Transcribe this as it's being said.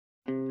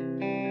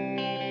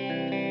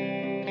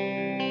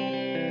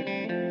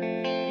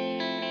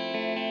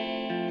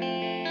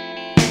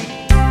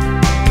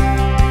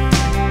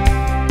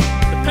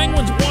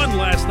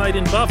night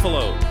in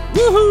Buffalo.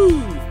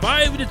 Woohoo!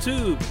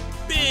 5-2.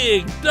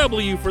 Big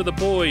W for the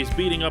boys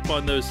beating up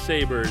on those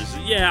Sabres.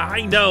 Yeah,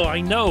 I know.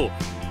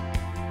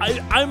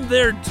 I'm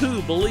there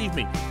too, believe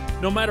me.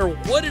 No matter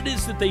what it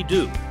is that they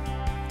do,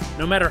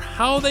 no matter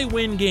how they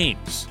win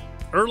games,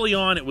 early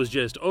on it was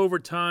just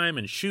overtime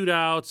and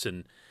shootouts,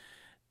 and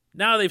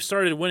now they've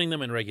started winning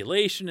them in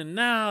regulation, and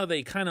now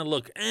they kind of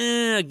look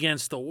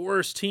against the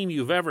worst team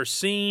you've ever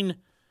seen.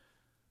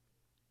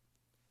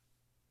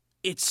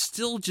 It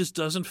still just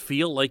doesn't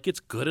feel like it's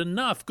good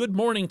enough. Good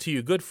morning to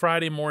you. Good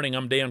Friday morning.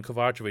 I'm Dejan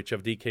Kovacevic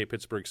of DK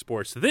Pittsburgh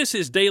Sports. This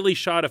is Daily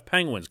Shot of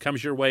Penguins.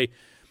 Comes your way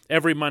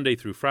every Monday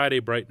through Friday,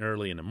 bright and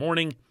early in the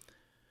morning.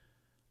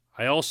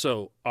 I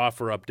also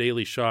offer up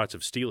daily shots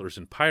of Steelers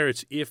and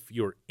Pirates if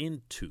you're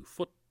into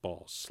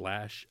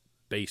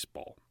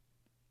football/baseball.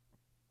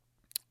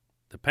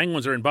 The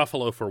Penguins are in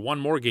Buffalo for one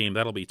more game.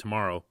 That'll be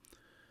tomorrow.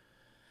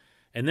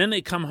 And then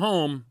they come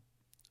home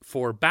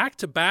for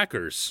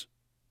back-to-backers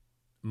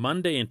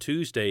Monday and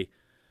Tuesday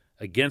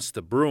against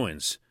the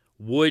Bruins,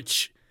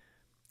 which,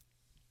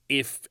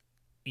 if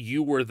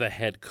you were the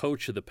head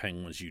coach of the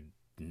Penguins, you'd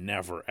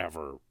never,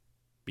 ever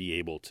be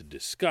able to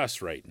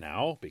discuss right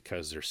now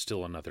because there's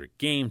still another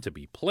game to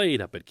be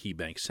played up at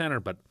KeyBank Center.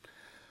 But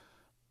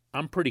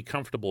I'm pretty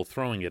comfortable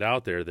throwing it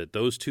out there that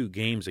those two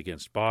games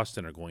against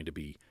Boston are going to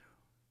be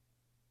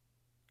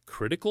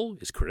critical.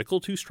 Is critical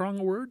too strong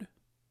a word?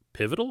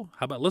 Pivotal?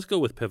 How about, let's go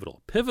with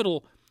pivotal.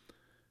 Pivotal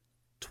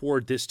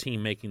toward this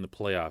team making the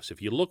playoffs. If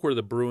you look where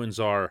the Bruins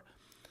are,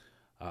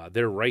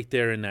 they're right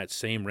there in that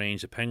same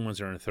range. The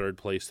Penguins are in third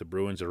place. The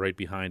Bruins are right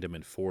behind them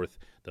in fourth.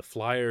 The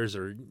Flyers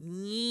are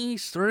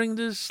starting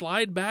to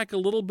slide back a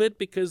little bit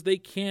because they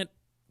can't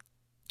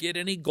get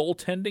any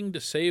goaltending to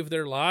save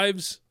their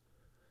lives.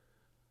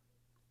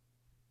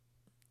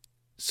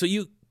 So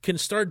you can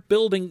start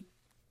building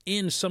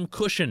in some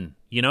cushion,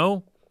 you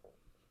know?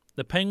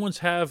 The Penguins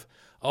have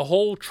a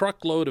whole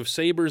truckload of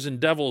Sabres and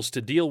Devils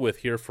to deal with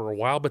here for a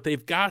while, but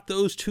they've got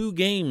those two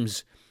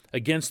games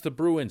against the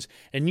Bruins.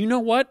 And you know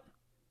what?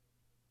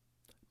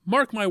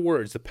 Mark my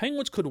words, the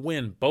Penguins could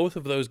win both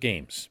of those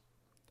games,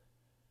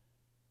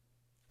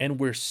 and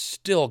we're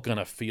still going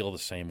to feel the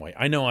same way.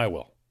 I know I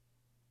will.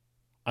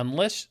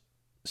 Unless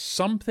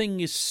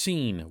something is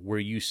seen where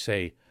you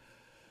say,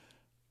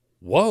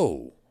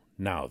 whoa,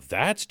 now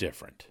that's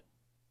different.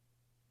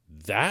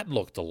 That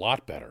looked a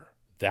lot better.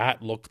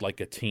 That looked like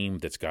a team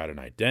that's got an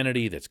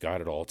identity, that's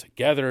got it all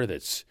together,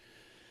 that's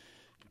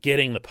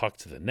getting the puck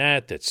to the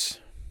net, that's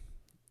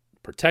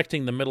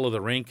protecting the middle of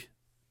the rink,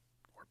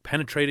 or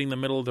penetrating the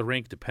middle of the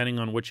rink, depending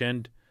on which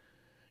end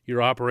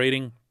you're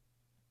operating.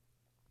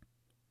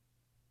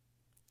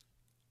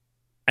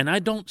 And I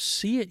don't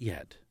see it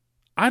yet.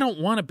 I don't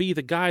want to be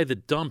the guy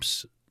that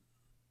dumps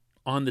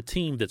on the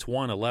team that's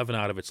won 11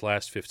 out of its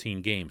last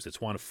 15 games, that's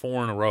won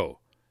 4 in a row,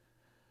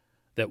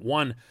 that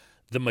won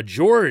the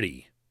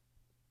majority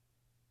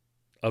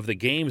of the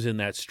games in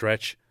that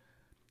stretch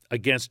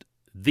against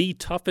the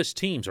toughest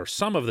teams, or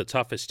some of the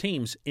toughest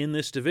teams in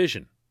this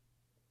division.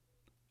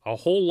 A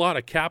whole lot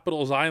of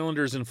Capitals,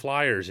 Islanders, and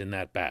Flyers in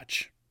that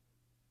batch.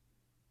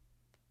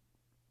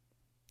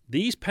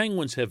 These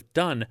Penguins have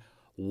done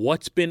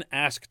what's been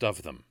asked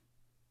of them.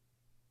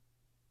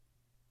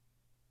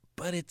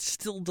 But it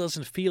still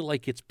doesn't feel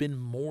like it's been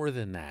more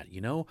than that,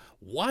 you know?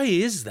 Why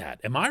is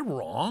that? Am I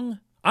wrong?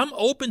 I'm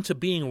open to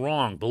being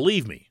wrong,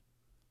 believe me.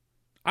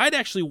 I'd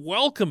actually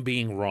welcome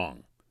being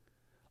wrong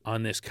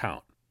on this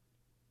count.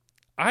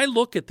 I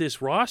look at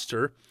this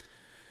roster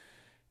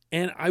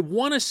and I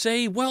want to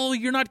say, well,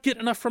 you're not getting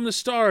enough from the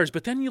Stars.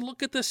 But then you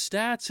look at the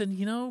stats and,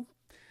 you know,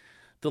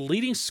 the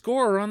leading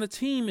scorer on the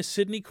team is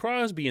Sidney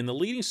Crosby. And the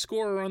leading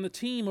scorer on the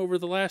team over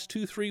the last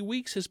 2-3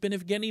 weeks has been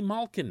Evgeny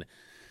Malkin.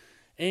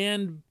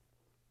 And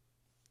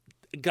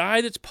the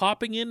guy that's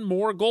popping in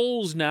more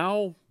goals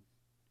now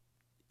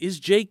is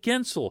Jake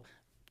Guentzel.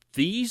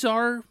 These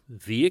are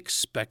the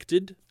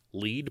expected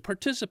lead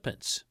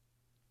participants.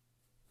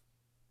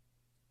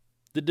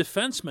 The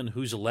defenseman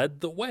who's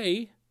led the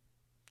way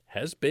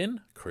has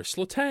been Chris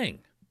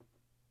Letang.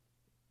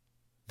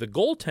 The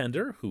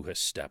goaltender who has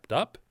stepped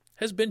up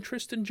has been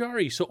Tristan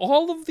Jarry. So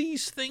all of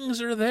these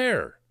things are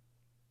there.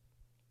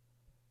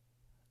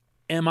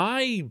 Am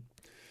I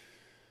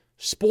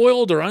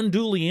spoiled or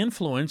unduly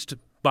influenced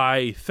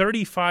by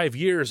 35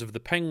 years of the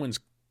Penguins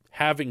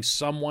having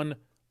someone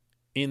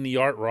in the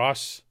Art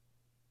Ross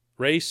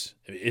race?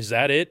 Is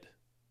that it?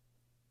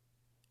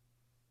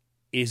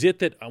 Is it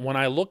that when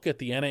I look at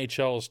the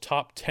NHL's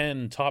top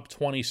 10, top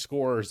 20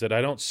 scorers that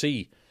I don't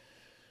see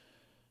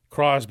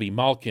Crosby,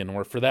 Malkin,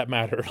 or for that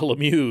matter,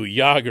 Lemieux,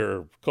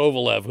 Jagr,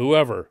 Kovalev,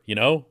 whoever, you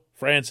know,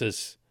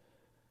 Francis?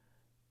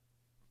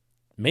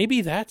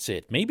 Maybe that's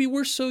it. Maybe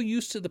we're so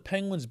used to the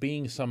Penguins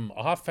being some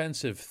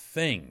offensive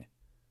thing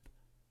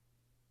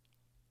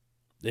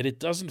that it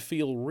doesn't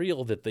feel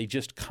real, that they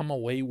just come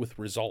away with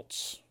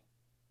results.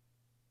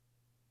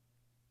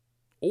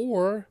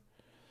 Or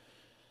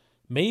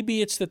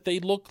maybe it's that they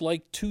look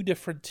like two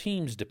different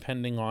teams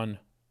depending on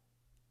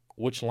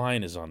which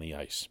line is on the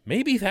ice.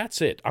 Maybe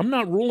that's it. I'm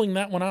not ruling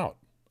that one out.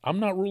 I'm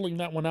not ruling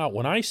that one out.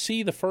 When I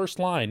see the first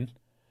line,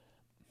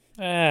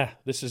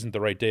 this isn't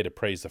the right day to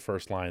praise the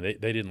first line. They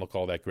didn't look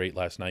all that great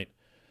last night.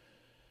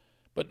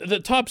 But the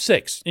top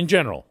six in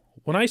general,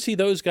 when I see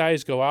those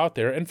guys go out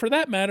there, and for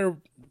that matter,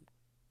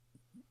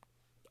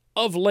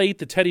 of late,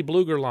 the Teddy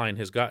Bluger line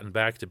has gotten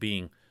back to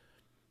being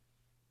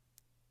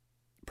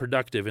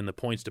productive in the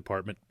points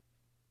department.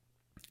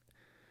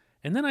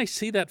 And then I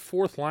see that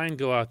fourth line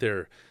go out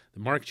there,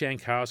 Mark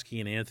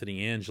Jankowski and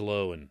Anthony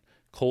Angelo and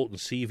Colton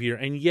Sevier.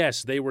 And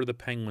yes, they were the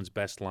Penguins'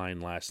 best line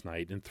last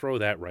night. And throw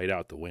that right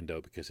out the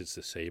window because it's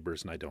the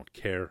Sabres and I don't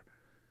care.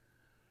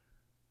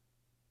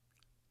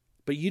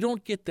 But you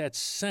don't get that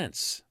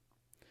sense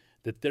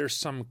that there's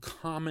some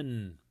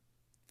common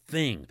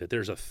thing, that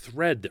there's a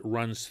thread that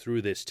runs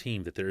through this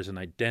team, that there's an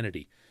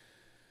identity.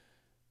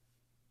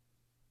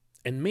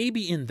 And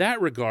maybe in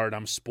that regard,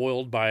 I'm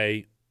spoiled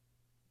by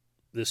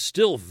the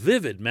still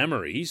vivid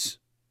memories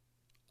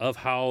of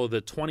how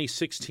the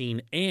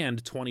 2016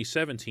 and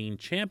 2017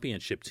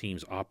 championship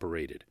teams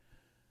operated,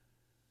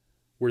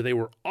 where they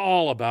were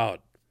all about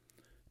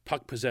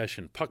puck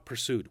possession, puck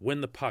pursuit,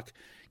 win the puck,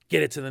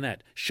 get it to the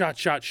net, shot,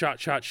 shot, shot,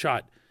 shot,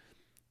 shot.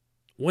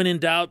 When in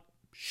doubt,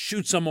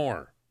 shoot some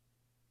more.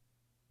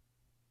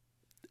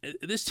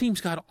 This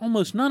team's got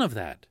almost none of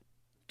that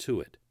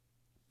to it.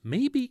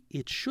 Maybe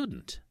it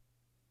shouldn't.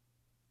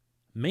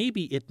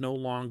 Maybe it no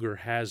longer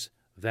has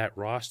that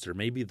roster.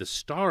 Maybe the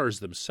Stars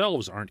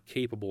themselves aren't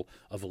capable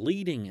of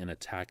leading an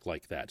attack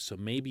like that. So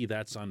maybe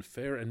that's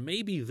unfair, and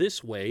maybe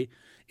this way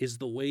is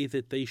the way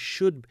that they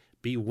should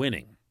be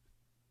winning.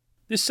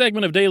 This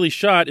segment of Daily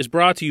Shot is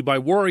brought to you by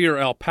Warrior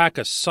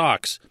Alpaca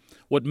Socks.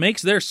 What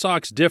makes their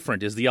socks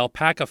different is the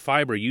alpaca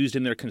fiber used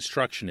in their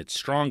construction. It's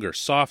stronger,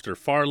 softer,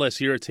 far less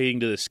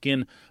irritating to the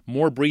skin,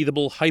 more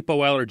breathable,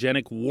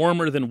 hypoallergenic,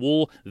 warmer than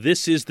wool.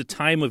 This is the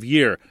time of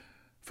year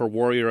for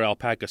Warrior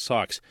Alpaca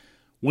Socks.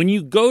 When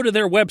you go to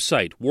their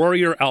website,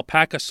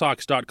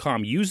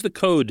 warrioralpacasocks.com, use the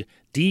code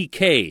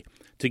DK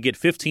to get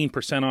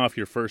 15% off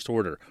your first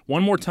order.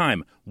 One more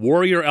time,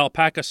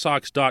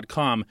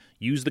 warrioralpacasocks.com,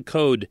 use the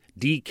code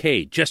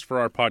DK, just for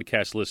our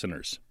podcast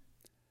listeners.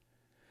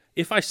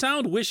 If I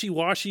sound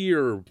wishy-washy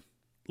or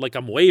like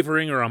I'm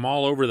wavering or I'm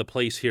all over the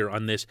place here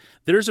on this,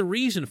 there's a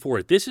reason for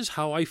it. This is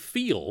how I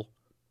feel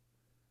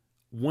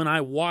when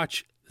I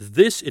watch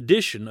this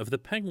edition of the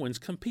Penguins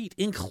compete,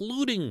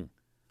 including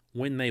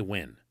when they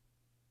win,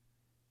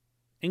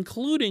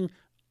 including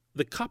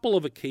the couple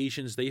of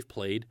occasions they've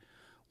played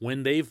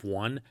when they've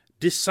won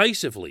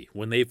decisively,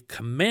 when they've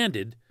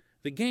commanded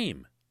the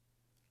game.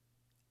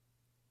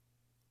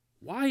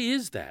 Why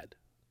is that?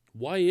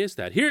 Why is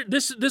that? Here,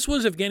 this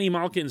was Evgeny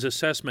Malkin's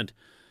assessment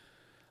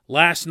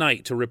last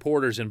night to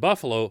reporters in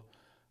Buffalo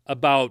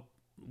about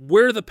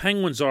where the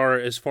Penguins are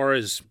as far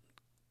as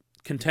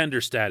contender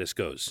status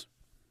goes.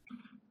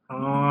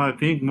 I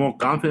think more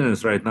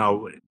confidence right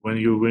now. When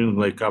you win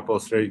like couple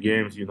straight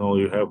games, you know,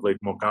 you have like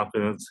more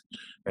confidence,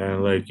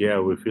 and like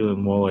we're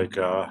feeling more like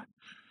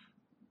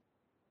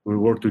we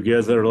work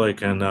together.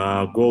 Like, and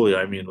goalie,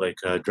 I mean, like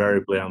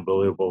Jerry played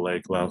unbelievable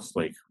like last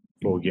like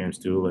 4 games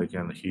too. Like,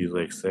 and he's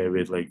like saved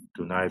it like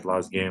tonight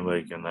last game.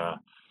 Like, and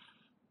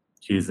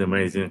he's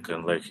amazing,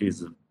 and like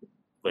he's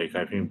like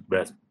I think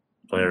best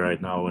player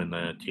right now in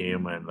the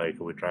team, and like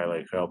we try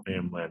like help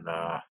him, and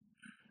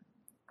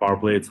power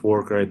plays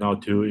work right now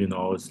too. You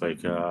know, it's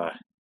like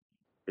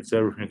it's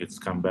everything. It's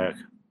come back.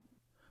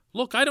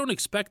 Look, I don't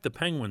expect the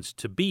Penguins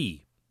to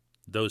be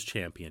those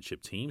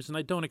championship teams, and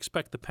I don't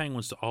expect the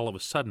Penguins to all of a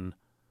sudden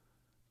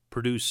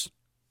produce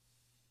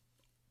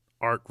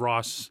Art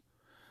Ross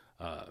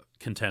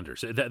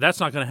contenders. That's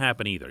not going to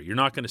happen either. You're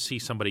not going to see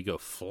somebody go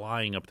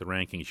flying up the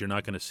rankings. You're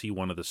not going to see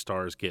one of the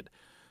stars get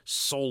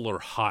solar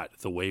hot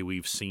the way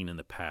we've seen in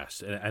the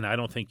past. And I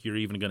don't think you're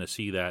even going to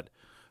see that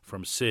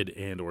from Sid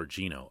and or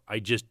Gino. I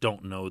just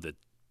don't know that.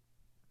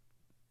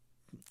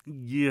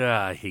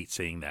 Yeah, I hate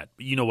saying that.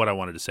 But you know what I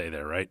wanted to say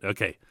there, right?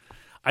 Okay.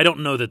 I don't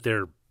know that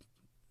they're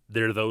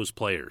those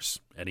players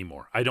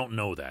anymore. I don't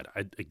know that.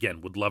 I,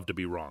 again, would love to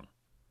be wrong.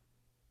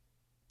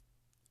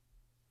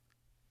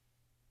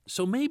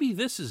 So maybe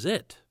this is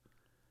it.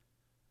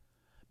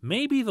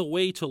 Maybe the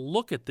way to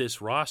look at this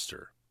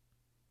roster,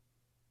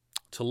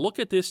 to look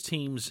at this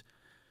team's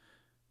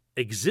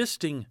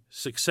existing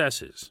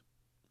successes,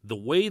 the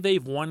way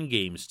they've won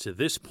games to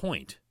this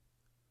point,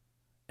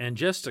 and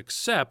just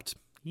accept,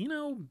 you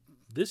know,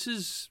 this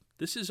is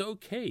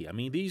okay. I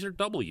mean, these are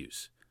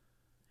W's.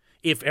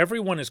 If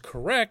everyone is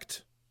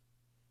correct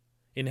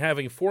in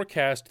having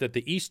forecast that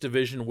the East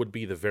Division would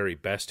be the very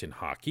best in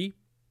hockey,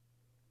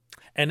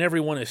 and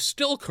everyone is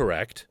still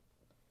correct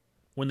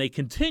when they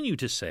continue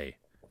to say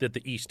that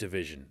the East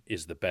Division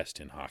is the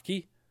best in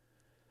hockey,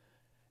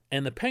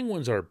 and the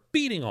Penguins are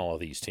beating all of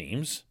these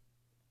teams,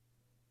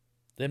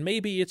 then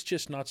maybe it's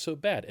just not so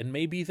bad, and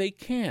maybe they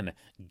can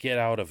get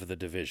out of the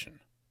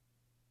division,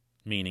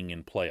 meaning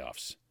in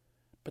playoffs.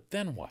 But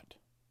then what?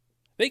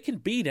 They can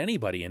beat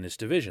anybody in this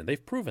division.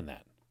 They've proven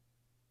that.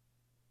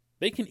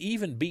 They can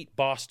even beat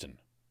Boston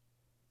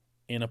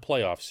in a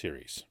playoff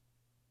series.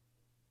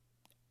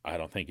 I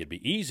don't think it'd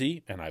be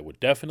easy, and I would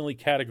definitely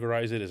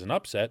categorize it as an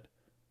upset,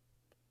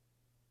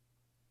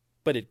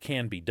 but it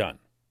can be done.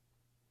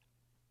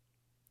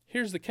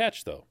 Here's the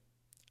catch, though.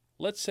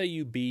 Let's say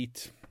you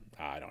beat,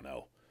 I don't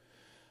know,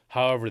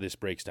 however this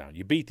breaks down.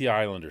 You beat the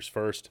Islanders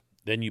first,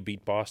 then you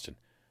beat Boston.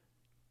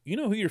 You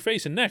know who you're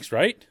facing next,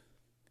 right?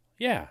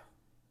 Yeah,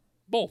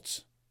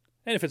 Bolts.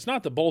 And if it's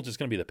not the Bolts, it's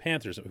going to be the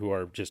Panthers, who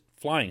are just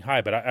flying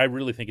high, but I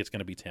really think it's going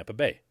to be Tampa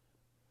Bay,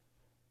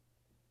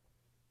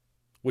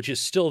 which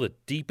is still the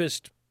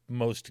deepest,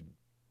 most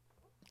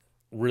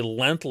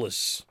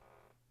relentless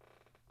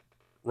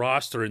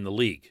roster in the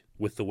league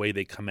with the way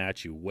they come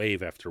at you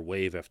wave after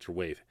wave after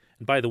wave.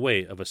 And by the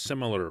way, of a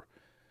similar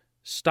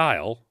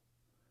style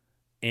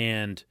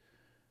and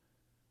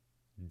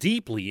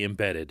deeply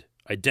embedded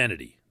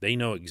identity. They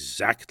know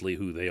exactly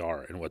who they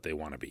are and what they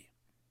want to be.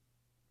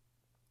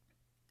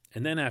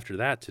 And then after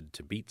that,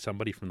 to beat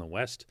somebody from the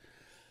West,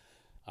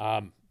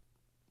 no,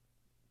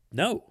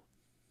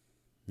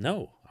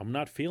 I'm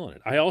not feeling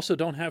it. I also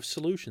don't have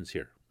solutions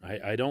here.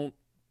 I don't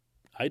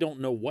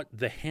know what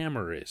the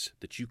hammer is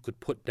that you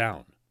could put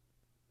down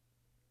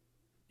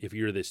if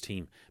you're this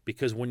team.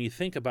 Because when you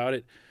think about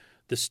it,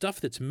 the stuff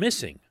that's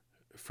missing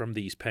from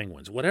these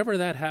Penguins, whatever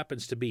that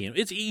happens to be, and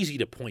it's easy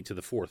to point to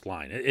the fourth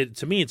line.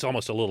 To me, it's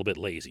almost a little bit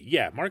lazy.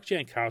 Yeah, Mark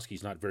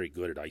Jankowski's not very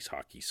good at ice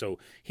hockey, so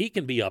he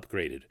can be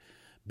upgraded.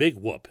 Big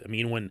whoop. I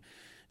mean, when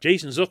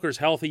Jason Zucker's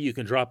healthy, you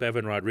can drop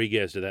Evan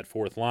Rodriguez to that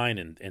fourth line,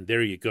 and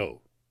there you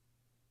go.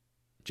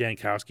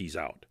 Jankowski's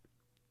out.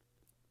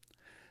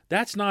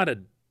 That's not a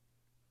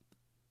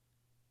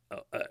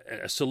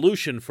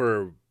solution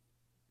for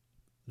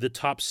the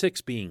top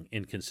six being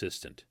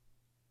inconsistent.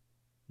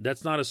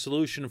 That's not a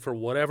solution for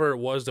whatever it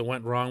was that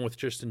went wrong with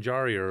Tristan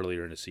Jarry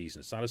earlier in the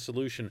season. It's not a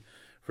solution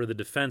for the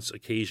defense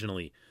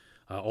occasionally,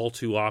 all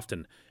too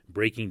often,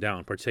 breaking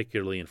down,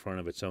 particularly in front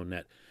of its own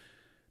net.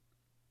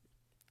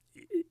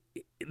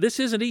 This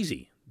isn't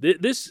easy.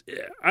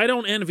 I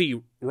don't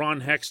envy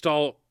Ron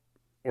Hextall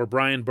or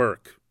Brian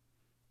Burke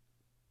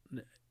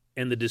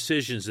and the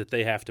decisions that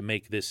they have to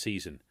make this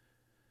season.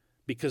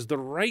 Because the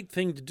right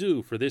thing to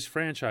do for this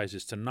franchise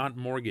is to not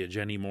mortgage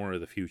any more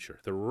of the future.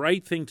 The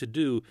right thing to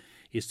do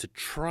is to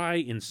try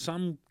in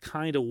some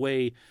kind of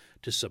way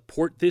to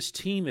support this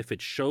team if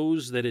it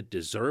shows that it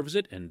deserves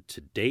it, and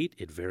to date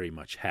it very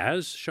much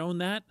has shown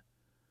that.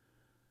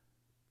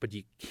 But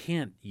you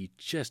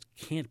just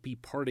can't be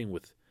parting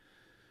with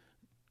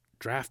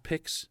draft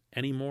picks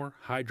anymore,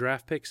 high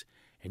draft picks.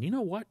 And you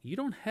know what? You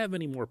don't have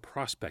any more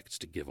prospects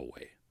to give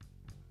away.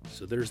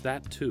 So there's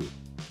that too.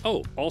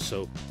 Oh,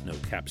 also, no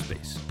cap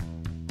space.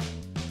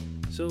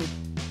 So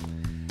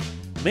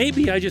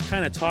maybe I just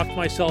kind of talked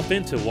myself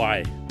into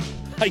why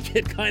I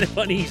get kind of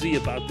uneasy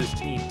about this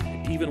team,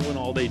 even when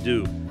all they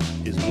do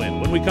is win.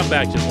 When we come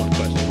back, just one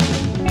question.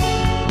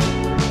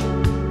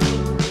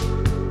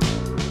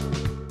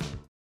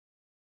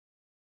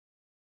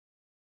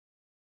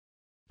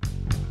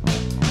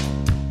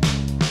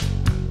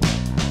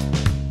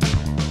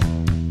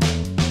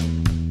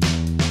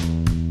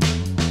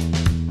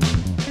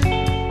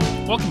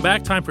 Welcome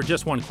back. Time for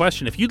just one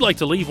question. If you'd like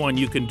to leave one,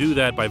 you can do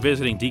that by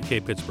visiting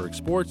DK Pittsburgh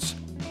Sports.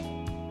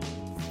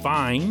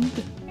 Find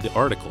the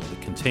article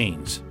that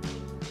contains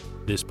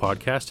this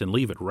podcast and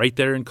leave it right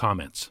there in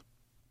comments.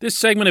 This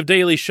segment of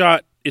Daily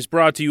Shot is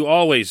brought to you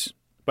always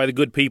by the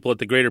good people at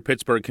the Greater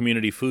Pittsburgh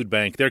Community Food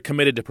Bank. They're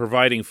committed to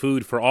providing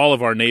food for all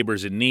of our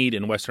neighbors in need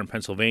in Western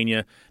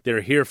Pennsylvania.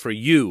 They're here for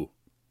you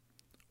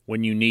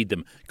when you need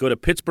them. Go to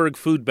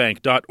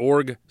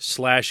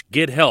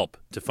pittsburghfoodbank.org/gethelp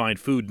to find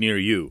food near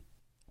you.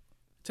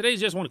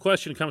 Today's Just One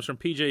Question comes from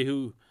PJ,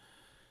 who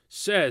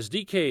says,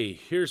 DK,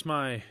 here's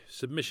my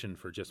submission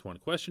for Just One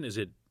Question. Is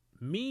it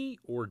me,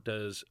 or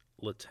does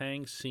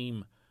Letang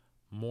seem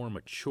more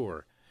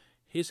mature?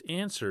 His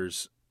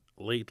answers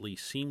lately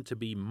seem to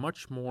be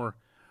much more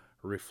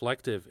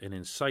reflective and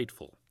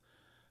insightful.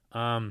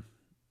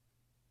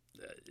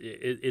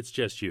 It's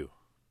just you.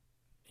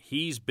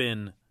 He's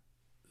been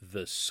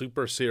the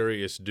super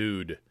serious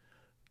dude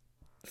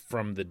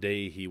from the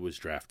day he was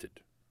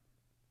drafted.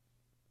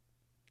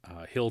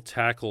 He'll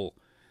tackle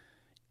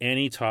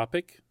any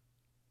topic.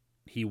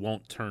 He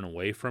won't turn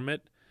away from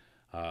it.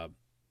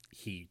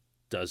 He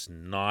does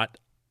not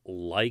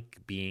like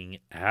being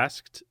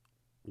asked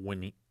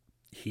when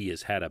he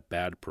has had a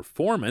bad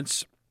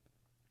performance.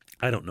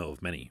 I don't know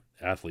of many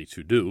athletes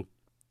who do.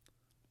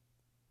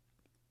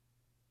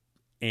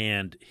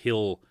 And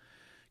he'll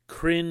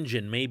cringe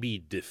and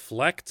maybe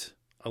deflect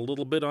a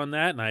little bit on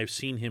that, and I've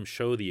seen him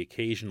show the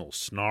occasional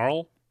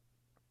snarl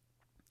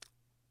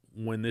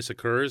when this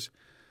occurs.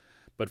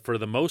 But for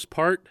the most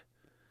part,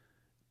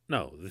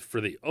 no,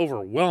 for the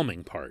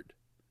overwhelming part,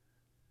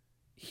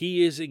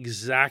 he is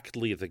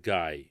exactly the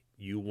guy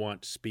you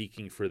want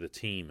speaking for the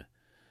team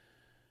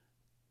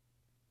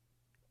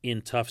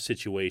in tough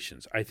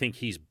situations. I think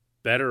he's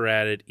better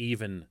at it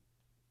even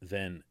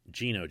than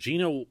Gino.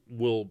 Gino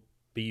will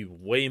be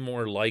way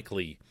more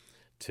likely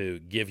to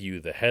give you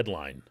the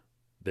headline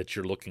that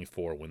you're looking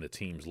for when the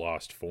team's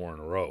lost 4 in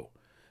a row,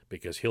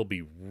 because he'll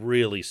be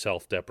really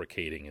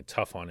self-deprecating and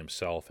tough on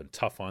himself and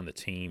tough on the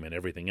team and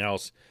everything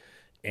else,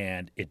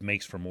 and it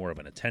makes for more of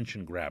an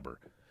attention grabber.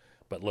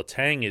 But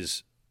Letang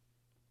is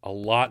a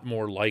lot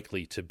more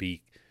likely to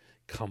be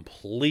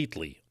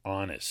completely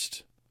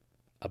honest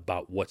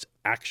about what's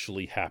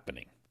actually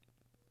happening.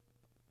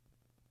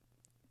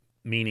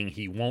 Meaning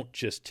he won't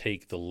just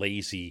take the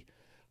lazy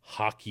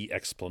hockey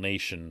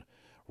explanation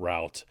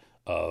route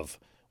of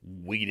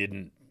we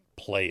didn't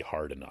play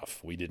hard enough,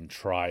 we didn't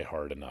try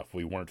hard enough,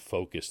 we weren't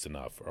focused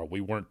enough, or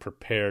we weren't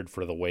prepared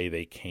for the way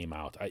they came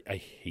out. I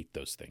hate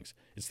those things.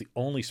 It's the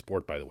only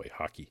sport, by the way,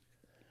 hockey,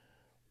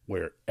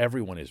 where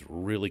everyone is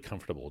really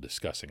comfortable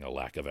discussing a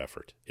lack of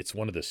effort. It's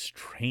one of the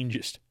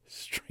strangest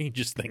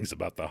things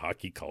about the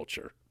hockey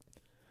culture.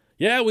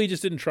 Yeah, we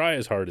just didn't try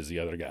as hard as the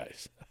other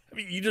guys. I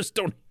mean, you just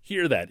don't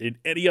hear that in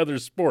any other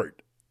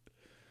sport.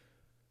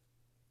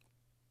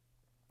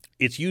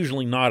 It's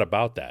usually not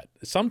about that.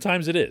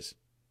 Sometimes it is.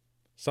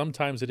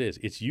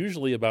 It's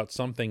usually about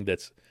something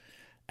that's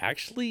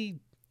actually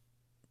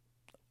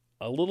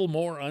a little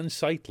more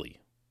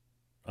unsightly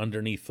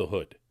underneath the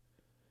hood.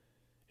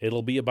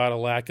 It'll be about a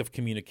lack of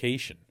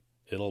communication.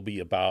 It'll be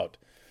about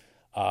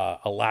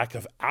a lack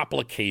of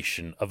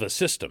application of a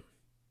system.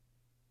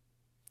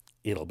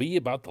 It'll be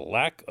about the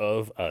lack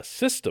of a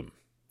system,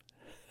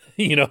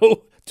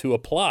 to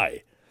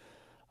apply.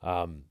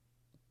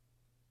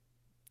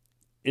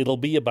 It'll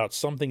be about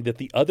something that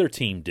the other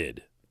team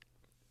did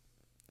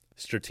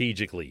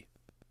strategically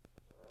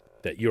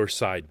that your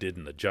side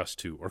didn't adjust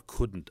to or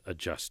couldn't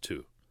adjust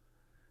to.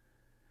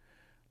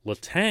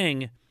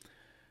 Letang,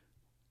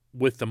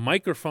 with the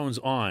microphones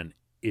on,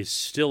 is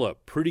still a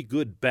pretty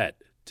good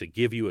bet to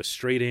give you a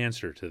straight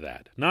answer to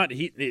that. Not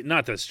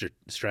the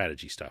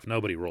strategy stuff.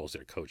 Nobody rolls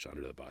their coach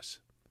under the bus.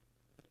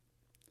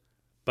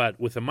 But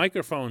with the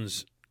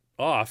microphones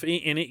off,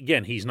 and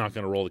again, he's not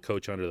going to roll the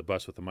coach under the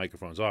bus with the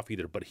microphones off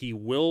either, but he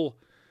will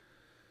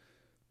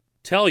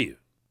tell you,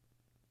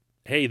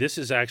 hey, this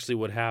is actually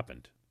what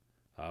happened.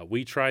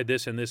 We tried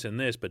this and this and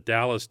this, but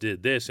Dallas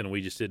did this, and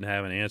we just didn't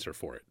have an answer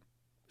for it.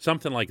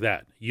 Something like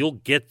that. You'll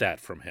get that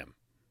from him.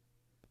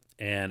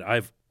 And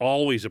I've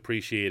always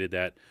appreciated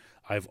that.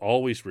 I've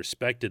always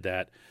respected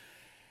that.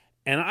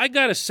 And I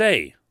got to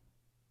say,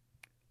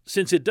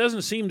 since it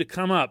doesn't seem to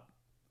come up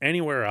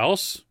anywhere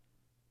else,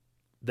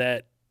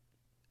 that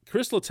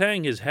Chris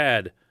Letang has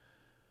had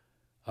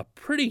a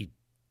pretty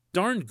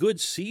darn good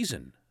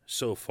season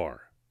so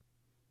far.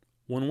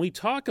 When we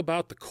talk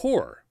about the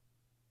core,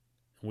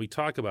 and we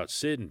talk about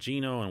Sid and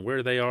Gino and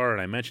where they are,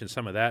 and I mentioned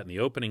some of that in the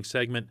opening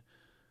segment,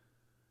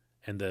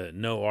 and the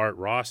no Art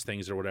Ross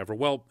things or whatever,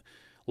 well,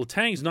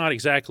 Letang's not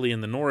exactly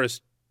in the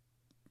Norris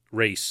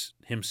race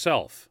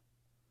himself,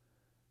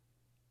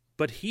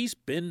 but he's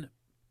been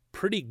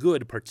pretty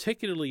good,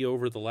 particularly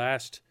over the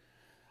last,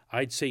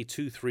 I'd say,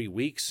 2-3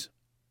 weeks,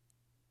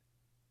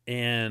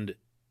 and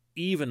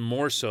even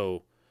more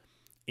so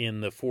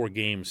in the 4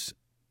 games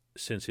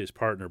since his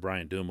partner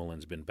Brian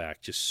Dumoulin's been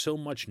back. Just so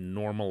much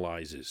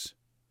normalizes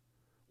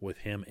with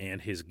him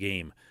and his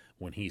game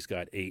when he's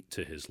got 8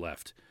 to his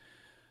left.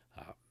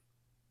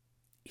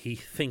 He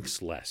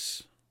thinks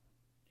less,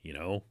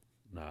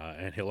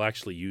 and he'll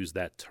actually use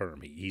that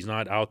term. He's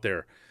not out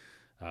there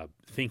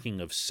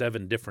thinking of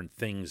 7 different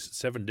things,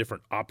 7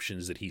 different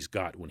options that he's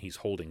got when he's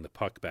holding the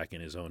puck back in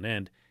his own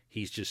end.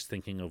 He's just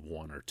thinking of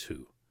 1 or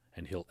 2,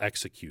 and he'll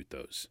execute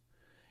those.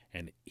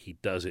 And he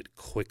does it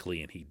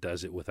quickly, and he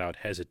does it without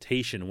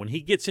hesitation. When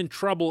he gets in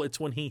trouble, it's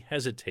when he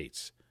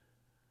hesitates.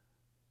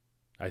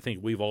 I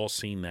think we've all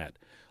seen that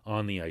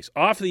on the ice.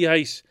 Off the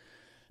ice,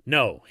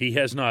 no, he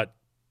has not.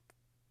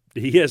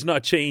 He has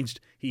not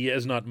changed. He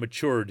has not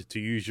matured, to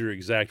use your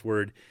exact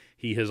word.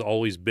 He has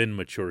always been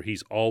mature.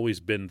 He's always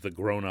been the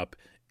grown-up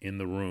in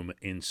the room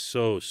in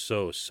so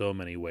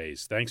many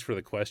ways. Thanks for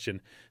the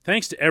question.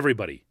 Thanks to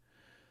everybody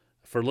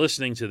for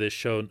listening to this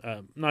show,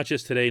 not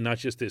just today, not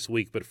just this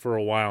week, but for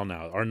a while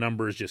now. Our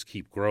numbers just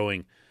keep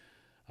growing.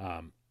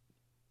 I'm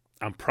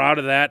proud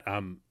of that.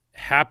 I'm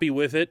happy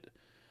with it.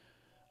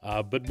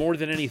 But more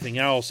than anything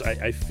else,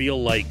 I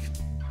feel like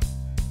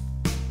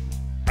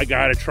I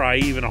got to try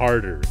even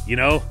harder,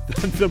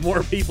 The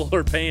more people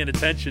are paying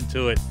attention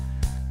to it,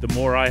 the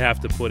more I have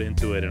to put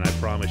into it, and I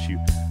promise you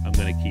I'm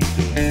going to keep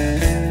doing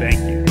it. Thank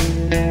you.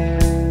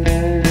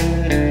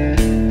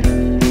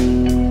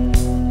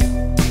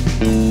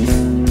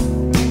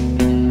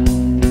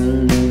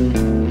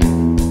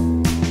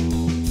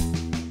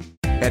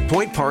 At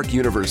Point Park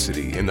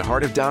University, in the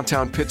heart of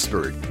downtown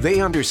Pittsburgh, they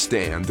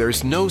understand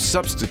there's no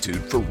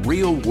substitute for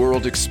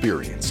real-world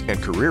experience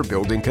and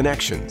career-building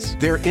connections.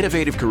 Their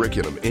innovative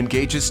curriculum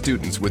engages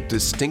students with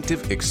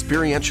distinctive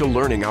experiential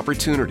learning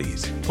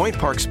opportunities. Point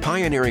Park's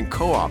pioneering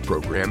co-op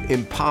program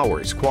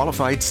empowers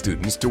qualified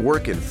students to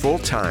work in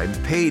full-time,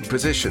 paid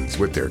positions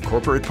with their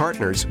corporate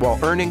partners while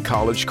earning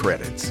college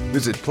credits.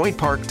 Visit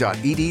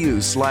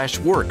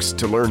pointpark.edu/works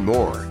to learn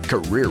more.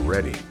 Career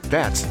ready.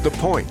 That's the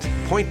point.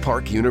 Point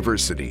Park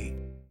University.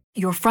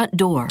 Your front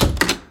door,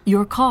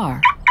 your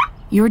car,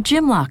 your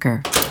gym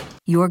locker,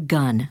 your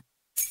gun.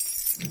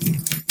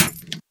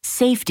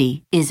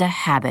 Safety is a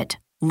habit.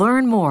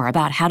 Learn more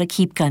about how to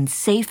keep guns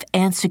safe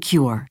and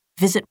secure.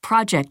 Visit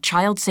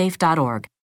ProjectChildSafe.org.